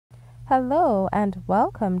Hello and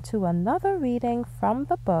welcome to another reading from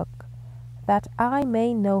the book That I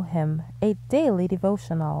May Know Him, a daily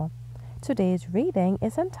devotional. Today's reading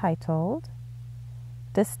is entitled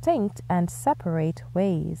Distinct and Separate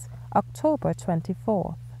Ways, October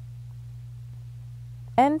 24th.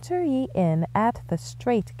 Enter ye in at the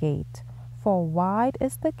strait gate, for wide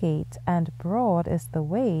is the gate and broad is the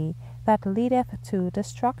way that leadeth to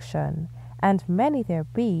destruction, and many there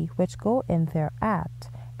be which go in thereat.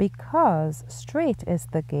 Because strait is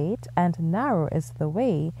the gate, and narrow is the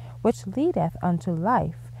way which leadeth unto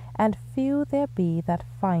life, and few there be that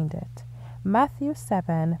find it. Matthew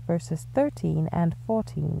 7, verses 13 and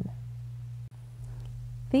 14.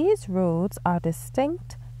 These roads are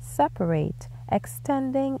distinct, separate,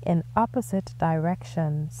 extending in opposite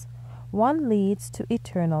directions. One leads to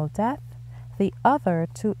eternal death, the other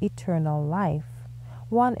to eternal life.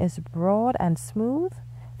 One is broad and smooth,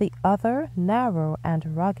 the other narrow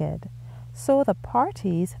and rugged. So the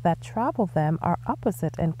parties that travel them are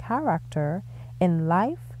opposite in character, in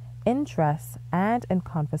life, in dress, and in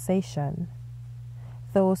conversation.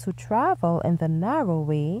 Those who travel in the narrow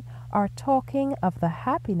way are talking of the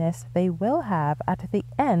happiness they will have at the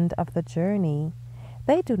end of the journey.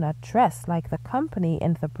 They do not dress like the company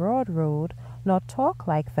in the broad road, nor talk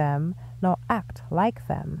like them, nor act like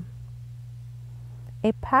them.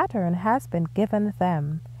 A pattern has been given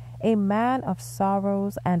them. A man of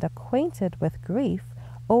sorrows and acquainted with grief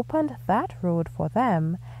opened that road for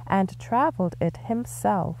them and traveled it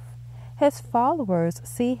himself. His followers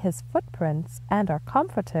see his footprints and are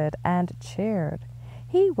comforted and cheered.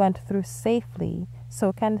 He went through safely,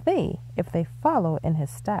 so can they if they follow in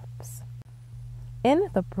his steps. In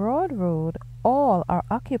the broad road, all are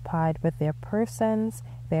occupied with their persons,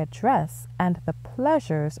 their dress, and the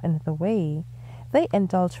pleasures in the way. They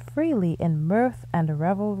indulge freely in mirth and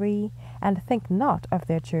revelry, and think not of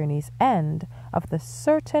their journey's end, of the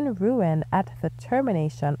certain ruin at the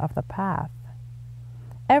termination of the path.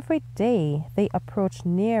 Every day they approach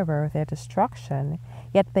nearer their destruction,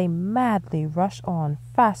 yet they madly rush on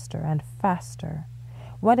faster and faster.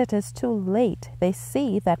 When it is too late, they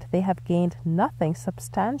see that they have gained nothing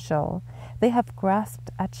substantial. They have grasped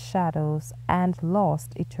at shadows and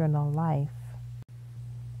lost eternal life.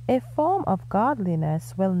 A form of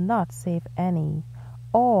godliness will not save any.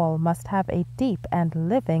 All must have a deep and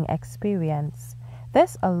living experience.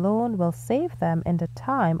 This alone will save them in the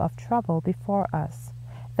time of trouble before us.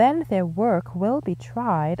 Then their work will be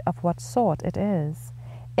tried of what sort it is.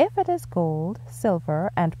 If it is gold,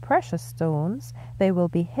 silver, and precious stones, they will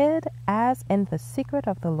be hid as in the secret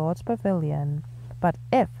of the Lord's pavilion. But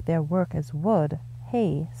if their work is wood,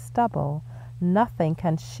 hay, stubble, nothing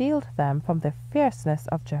can shield them from the fierceness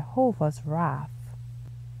of Jehovah's wrath.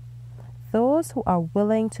 Those who are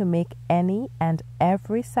willing to make any and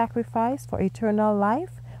every sacrifice for eternal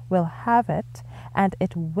life will have it, and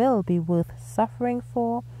it will be worth suffering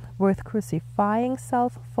for, worth crucifying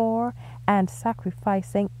self for, and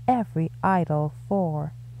sacrificing every idol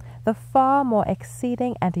for. The far more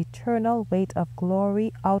exceeding and eternal weight of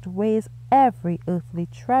glory outweighs every earthly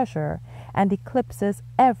treasure and eclipses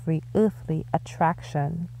every earthly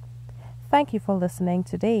attraction. Thank you for listening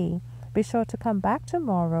today. Be sure to come back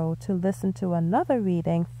tomorrow to listen to another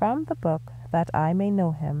reading from the book That I May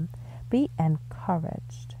Know Him. Be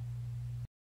encouraged.